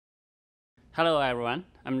Hello everyone,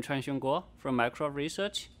 I'm Chuanxiong Guo from Microsoft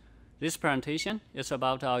Research. This presentation is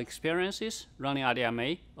about our experiences running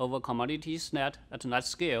RDMA over commodities net at net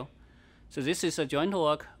scale. So this is a joint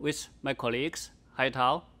work with my colleagues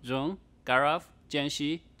Haitao, Zhong, Garav,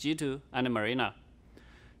 Jianxi, Jitu, and Marina.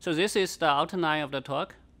 So this is the outline of the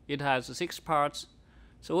talk. It has 6 parts.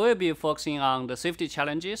 So we'll be focusing on the safety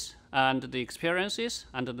challenges and the experiences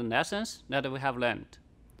and the lessons that we have learned.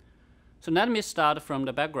 So let me start from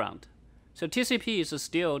the background. So TCP is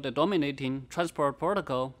still the dominating transport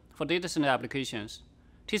protocol for data center applications.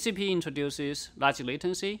 TCP introduces large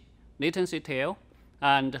latency, latency tail,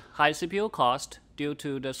 and high CPU cost due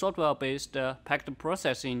to the software-based packet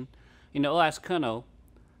processing in the OS kernel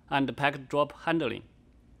and packet drop handling.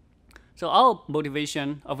 So our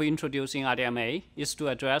motivation of introducing RDMA is to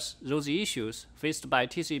address those issues faced by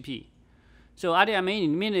TCP. So RDMA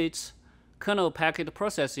eliminates kernel packet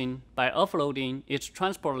processing by offloading its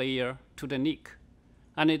transport layer to the NIC,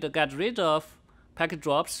 and it gets rid of packet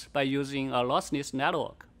drops by using a lossless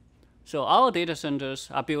network. So our data centers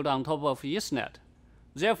are built on top of Ethernet.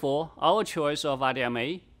 Therefore, our choice of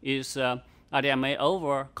RDMA is RDMA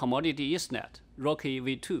over commodity Ethernet, RoCE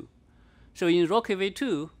v2. So in RoCE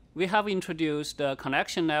v2, we have introduced the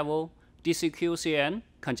connection level DCQ-CN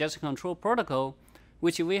congestion control protocol,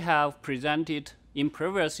 which we have presented in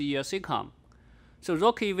previous year SIGCOMM. So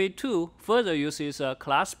RoCE v2 further uses a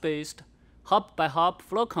class-based hop-by-hop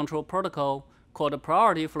flow control protocol called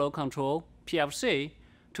priority flow control PFC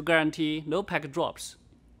to guarantee no packet drops.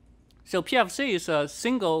 So PFC is a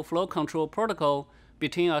single flow control protocol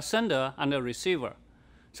between a sender and a receiver.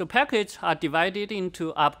 So packets are divided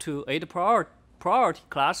into up to 8 priority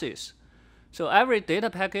classes. So every data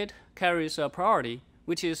packet carries a priority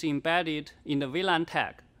which is embedded in the VLAN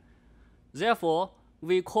tag. Therefore,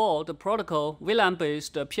 we call the protocol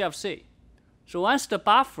VLAN-based PFC. So once the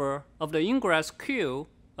buffer of the ingress queue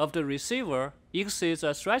of the receiver exceeds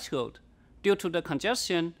a threshold due to the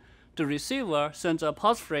congestion, the receiver sends a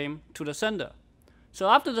pulse frame to the sender. So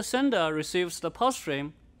after the sender receives the pulse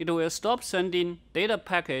frame, it will stop sending data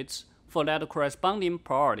packets for that corresponding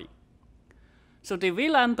priority. So the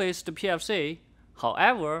VLAN-based PFC,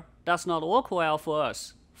 however, does not work well for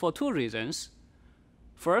us for 2 reasons.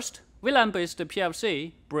 First, VLAN-based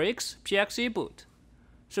PFC breaks PXE boot.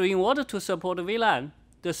 So in order to support VLAN,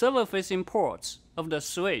 the server-facing ports of the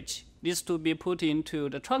switch needs to be put into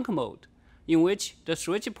the trunk mode, in which the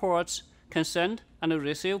switch ports can send and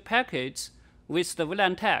receive packets with the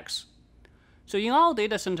VLAN tags. So in our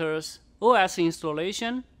data centers, OS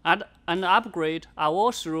installation and upgrade are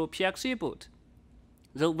all through PXE boot.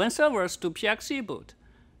 So when servers do PXE boot,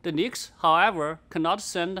 the NICs, however, cannot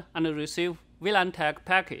send and receive VLAN tag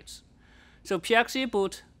packets. So PXE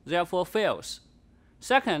boot therefore fails.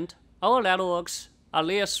 Second, our networks are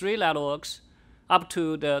layer 3 networks up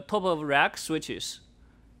to the top of rack switches.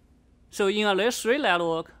 So in a layer 3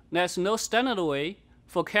 network, there's no standard way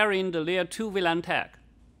for carrying the layer 2 VLAN tag.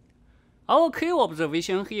 Our key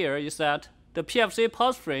observation here is that the PFC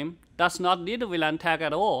pulse frame does not need VLAN tag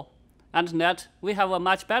at all, and that we have a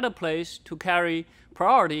much better place to carry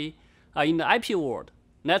priority in the IP world.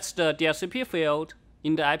 That's the DSCP field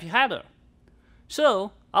in the IP header.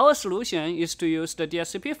 So our solution is to use the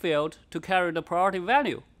DSCP field to carry the priority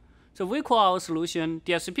value. So we call our solution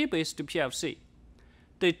DSCP-based PFC.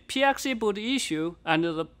 The PXE boot issue and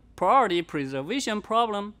the priority preservation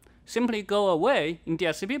problem simply go away in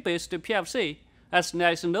DSCP-based PFC as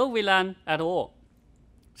there is no VLAN at all.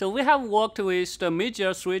 So we have worked with the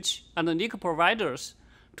major switch and the NIC providers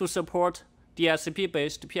to support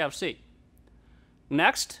DSCP-based PFC.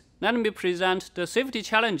 Next, let me present the safety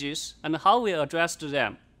challenges and how we addressed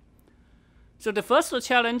them. So the first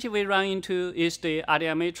challenge we run into is the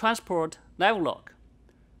RDMA transport livelock.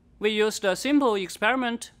 We used a simple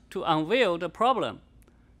experiment to unveil the problem.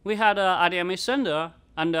 We had a RDMA sender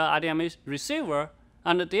and a RDMA receiver,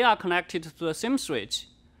 and they are connected to the same switch.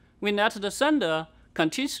 We let the sender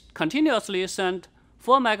continuously send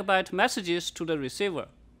 4 MB messages to the receiver.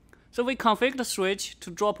 So we configured the switch to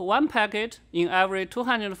drop 1 packet in every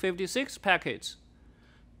 256 packets.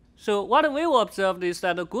 So what we observed is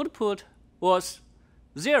that the output was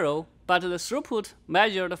 0, but the throughput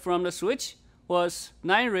measured from the switch was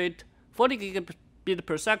 9 rate 40 gigabit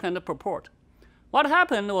per second per port. What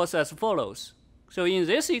happened was as follows. So in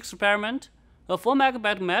this experiment, a 4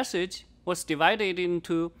 MB message was divided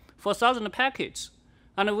into 4,000 packets,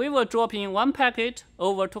 and we were dropping 1 packet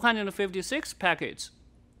over 256 packets.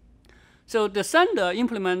 So the sender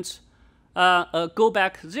implements a go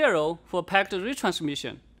back 0 for packet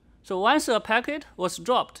retransmission. So once a packet was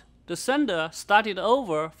dropped, the sender started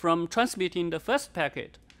over from transmitting the first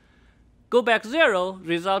packet. go back 0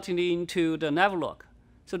 resulting into the livelock.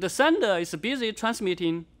 So the sender is busy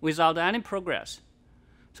transmitting without any progress.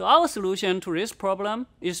 So our solution to this problem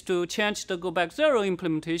is to change the go back 0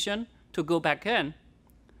 implementation to go back n.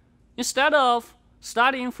 Instead of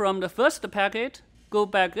starting from the first packet, go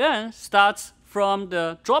back n starts from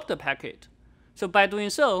the dropped packet. So by doing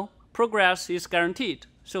so, progress is guaranteed,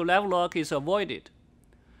 so livelock is avoided.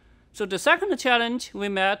 So the second challenge we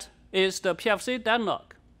met is the PFC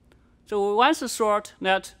deadlock. So we once thought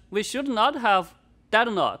that we should not have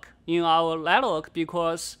deadlock in our livelock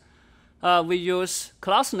because we use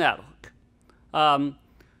class network.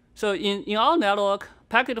 So in our network,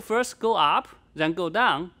 packet first go up, then go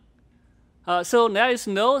down. So there is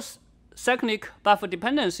no cyclic buffer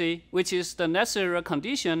dependency, which is the necessary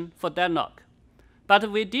condition for deadlock.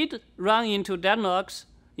 But we did run into deadlocks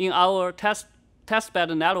in our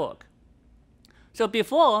testbed network. So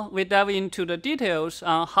before we dive into the details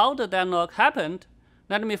on how the deadlock happened,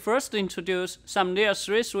 let me first introduce some layer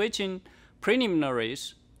 3 switching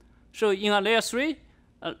preliminaries. So in a layer 3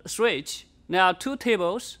 switch, there are two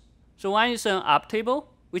tables. So one is an up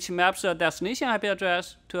table, which maps a destination IP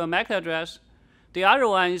address to a MAC address. The other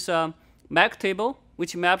one is a MAC table,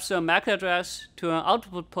 which maps a MAC address to an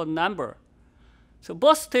output port number. So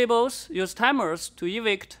both tables use timers to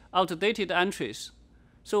evict outdated entries.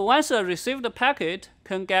 So once a received packet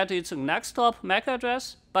can get its next hop MAC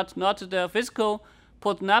address, but not the physical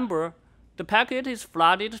port number, the packet is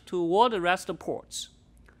flooded to all the rest ports.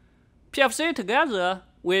 PFC together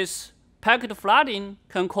with packet flooding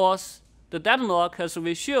can cause the deadlock as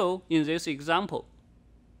we show in this example.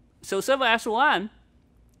 So server S1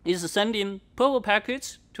 is sending purple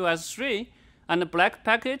packets to S3 and black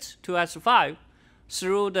packets to S5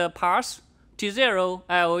 through the parse T0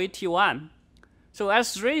 IOA T1. So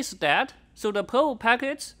S3 is dead, so the purple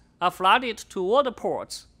packets are flooded to all the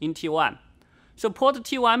ports in T1. So port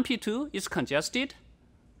T1 P2 is congested,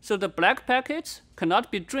 so the black packets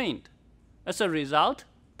cannot be drained. As a result,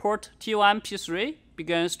 port T1 P3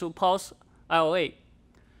 begins to pulse IOA.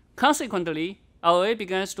 Consequently, IOA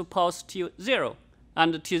begins to pulse T0,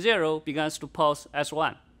 and T0 begins to pulse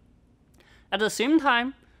S1. At the same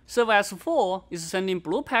time, server S4 is sending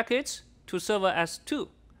blue packets to server S2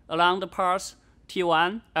 along the parse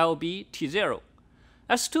T1 LB T0.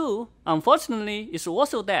 S2, unfortunately, is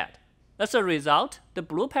also dead. As a result, the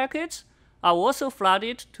blue packets are also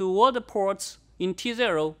flooded to all the ports in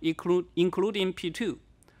T0, including P2.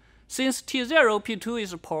 Since T0 P2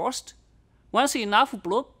 is paused, once enough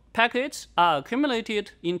blue packets are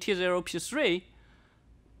accumulated in T0 P3,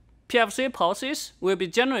 PFC pulses will be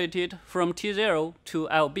generated from T0 to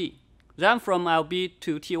LB, then from LB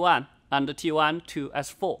to T1, and T1 to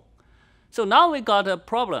S4. So now we got a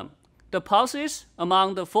problem. The pulses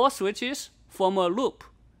among the four switches form a loop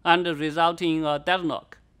and result in a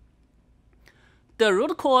deadlock. The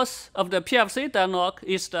root cause of the PFC deadlock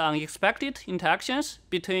is the unexpected interactions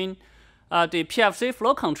between the PFC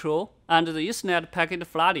flow control and the Ethernet packet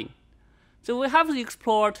flooding. So we have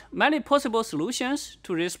explored many possible solutions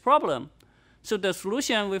to this problem. So the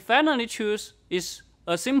solution we finally choose is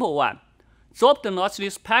a simple one. Drop the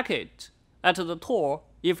notchless packet at the TOR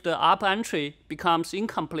if the up entry becomes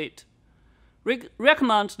incomplete.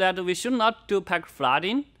 Recommend that we should not do packet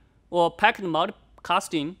flooding or packet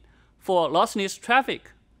multicasting for lossless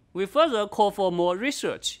traffic. We further call for more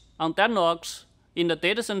research on deadlocks in the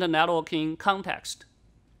data center networking context.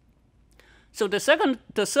 So the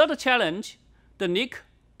third challenge, the NIC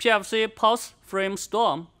PFC pulse frame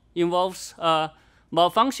storm, involves a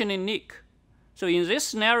malfunctioning NIC. So in this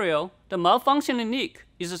scenario, the malfunctioning NIC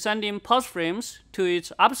is sending pulse frames to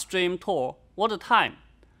its upstream TOR all the time.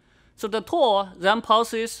 So the TOR then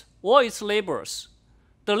pulses all its labels.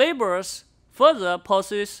 The labels further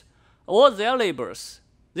pulses all their labels.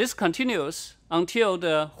 This continues until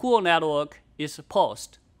the whole network is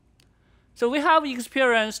paused. So we have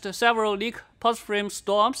experienced several NIC pulse frame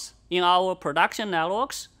storms in our production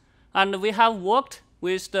networks, and we have worked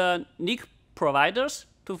with the NIC providers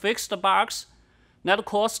to fix the bugs that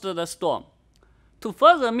caused the storm. To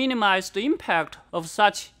further minimize the impact of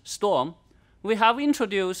such storm, we have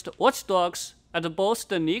introduced watchdogs at both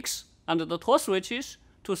the NICs and the TOR switches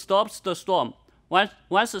to stop the storm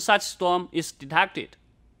once such storm is detected.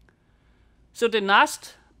 So the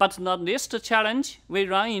last but not least challenge we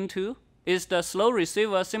run into is the slow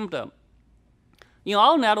receiver symptom. In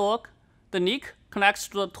our network, the NIC connects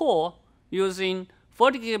to the TOR using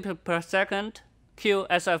 40 gigabit per second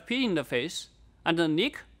QSFP interface, and the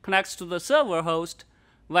NIC connects to the server host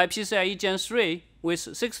via PCIe Gen 3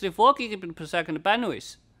 with 64 gigabit per second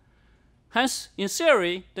bandwidth. Hence, in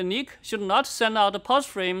theory, the NIC should not send out pulse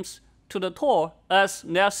frames to the Tor, as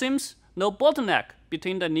there seems no bottleneck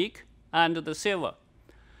between the NIC and the server.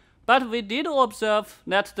 But we did observe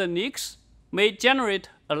that the NICs may generate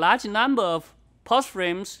a large number of pulse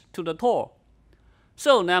frames to the Tor.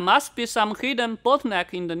 So there must be some hidden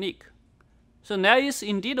bottleneck in the NIC. So there is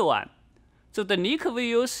indeed one. So the NIC we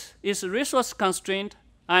use is resource constrained,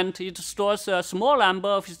 and it stores a small number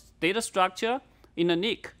of its data structure in the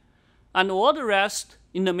NIC, and all the rest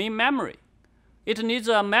in the main memory. It needs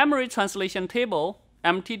a memory translation table,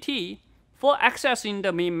 MTT, for accessing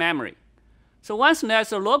the main memory. So once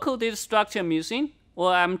there's a local data structure missing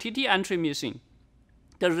or MTT entry missing,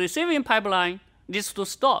 the receiving pipeline needs to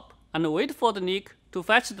stop and wait for the NIC to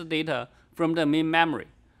fetch the data from the main memory.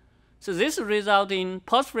 So this results in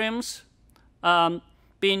pulse frames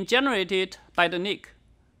being generated by the NIC.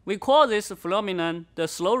 We call this phenomenon the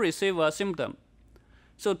slow receiver symptom.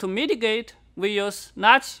 So to mitigate, we use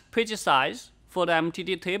large page size for the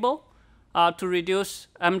MTT table to reduce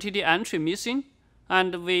MTT entry missing,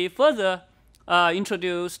 and we further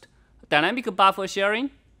introduced dynamic buffer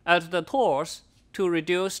sharing at the Tors to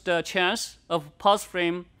reduce the chance of pulse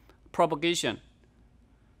frame propagation.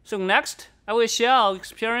 So next, I will share our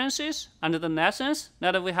experiences and the lessons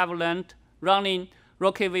that we have learned running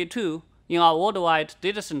RocketV2 in our worldwide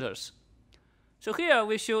data centers. So here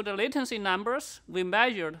we show the latency numbers we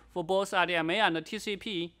measured for both RDMA and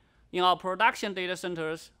TCP in our production data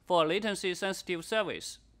centers for latency-sensitive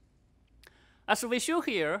service. As we show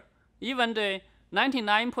here, even the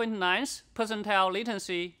 99.9th percentile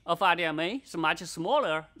latency of RDMA is much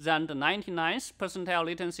smaller than the 99th percentile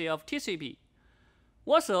latency of TCP.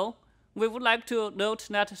 Also, we would like to note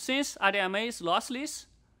that since RDMA is lossless,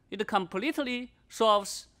 it completely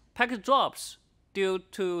solves packet drops due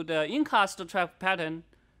to the incast traffic pattern,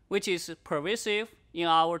 which is pervasive in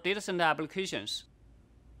our data center applications.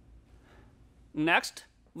 Next,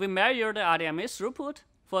 we measure the RDMA throughput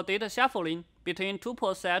for data shuffling between two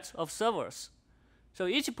port sets of servers. So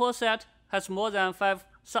each port set has more than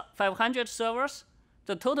 500 servers.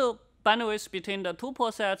 The total bandwidth between the two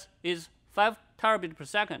port sets is 5 terabit per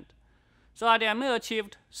second. So RDMA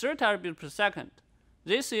achieved 3 terabit per second.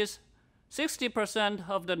 This is 60%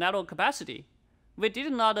 of the network capacity. We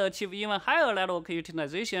did not achieve even higher network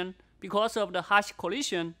utilization because of the harsh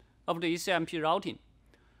collision of the ECMP routing.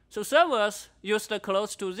 So servers used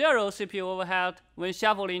close to 0 CPU overhead when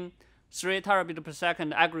shuffling 3 terabit per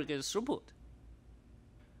second aggregate throughput.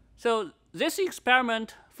 So this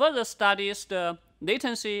experiment further studies the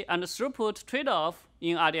latency and throughput trade-off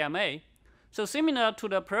in RDMA. So similar to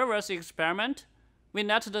the previous experiment, we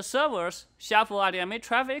let the servers shuffle RDMA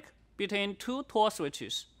traffic between two Tor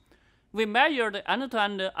switches. We measured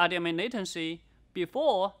end-to-end RDMA latency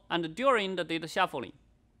before and during the data shuffling.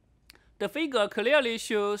 The figure clearly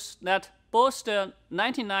shows that both the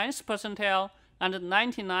 99th percentile and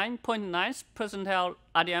 99.9th percentile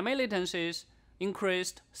RDMA latencies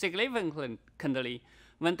increased significantly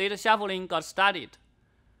when data shuffling got started.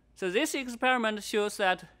 So this experiment shows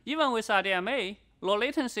that even with RDMA, low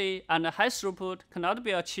latency and high throughput cannot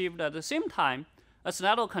be achieved at the same time, as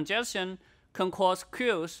network congestion can cause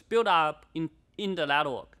queues build up in the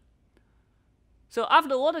network. So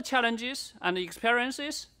after all the challenges and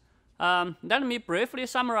experiences, let me briefly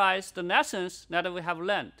summarize the lessons that we have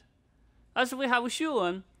learned. As we have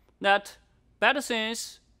shown that bad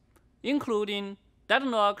things, including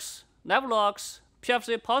deadlocks, livelocks,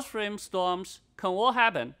 PFC pulse frame storms, can all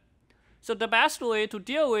happen. So the best way to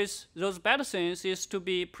deal with those bad things is to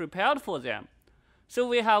be prepared for them. So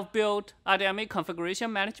we have built RDMA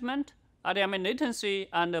configuration management, RDMA latency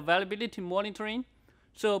and availability monitoring,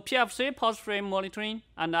 so PFC pulse frame monitoring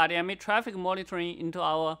and RDMA traffic monitoring into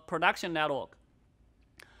our production network.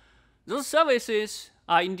 Those services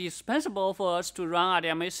are indispensable for us to run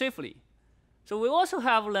RDMA safely. So we also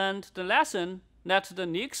have learned the lesson that the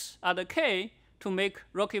NICs are the key to make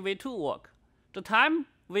RocketV2 work. The time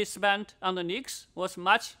we spent on the NICs was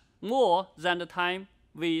much more than the time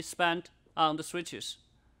we spent on the switches.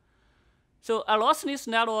 So a lossless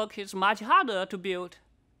network is much harder to build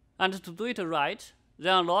and to do it right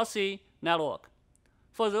than a lossy network.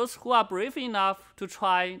 For those who are brave enough to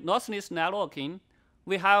try lossless networking,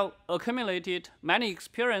 we have accumulated many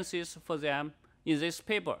experiences for them in this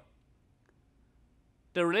paper.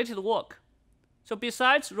 The related work. So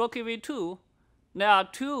besides RocketV2, there are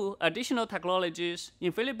two additional technologies,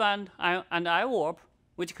 InfiniBand and iWarp,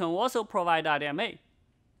 which can also provide RDMA.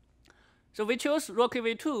 So we chose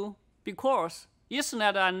RocketV2 because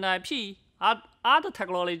Ethernet and IP are other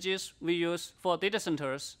technologies we use for data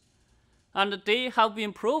centers, and they have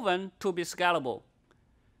been proven to be scalable.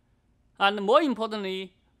 And more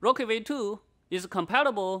importantly, RocketV2 is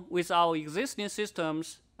compatible with our existing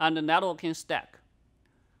systems and networking stack.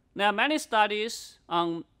 There are many studies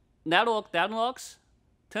on network deadlocks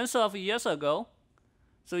tens of years ago.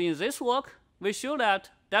 So in this work, we show that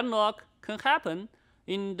deadlock can happen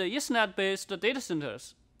in the Ethernet-based data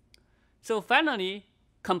centers. So finally,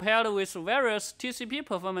 compared with various TCP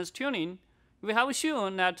performance tuning, we have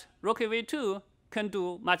shown that RocketV2 can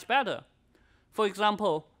do much better. For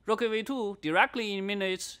example, RocketV2 directly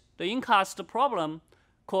eliminates the incast problem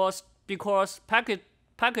caused because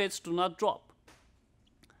packets do not drop.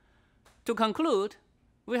 To conclude,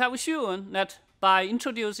 we have shown that by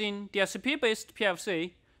introducing DSCP-based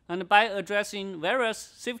PFC and by addressing various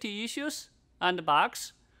safety issues and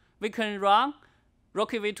bugs, we can run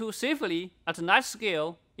RocketV2 safely at nice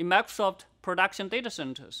scale in Microsoft production data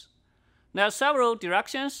centers. There are several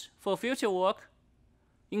directions for future work,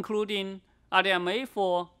 including RDMA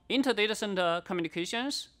for inter-data center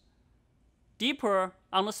communications, deeper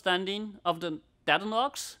understanding of the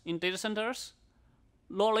deadlocks in data centers,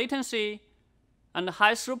 low latency and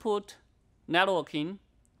high throughput networking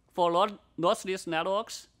for lossless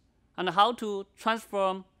networks, and how to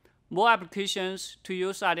transform more applications to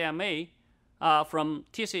use RDMA from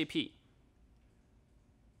TCP.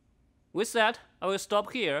 With that, I will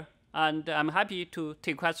stop here, and I'm happy to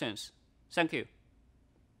take questions. Thank you.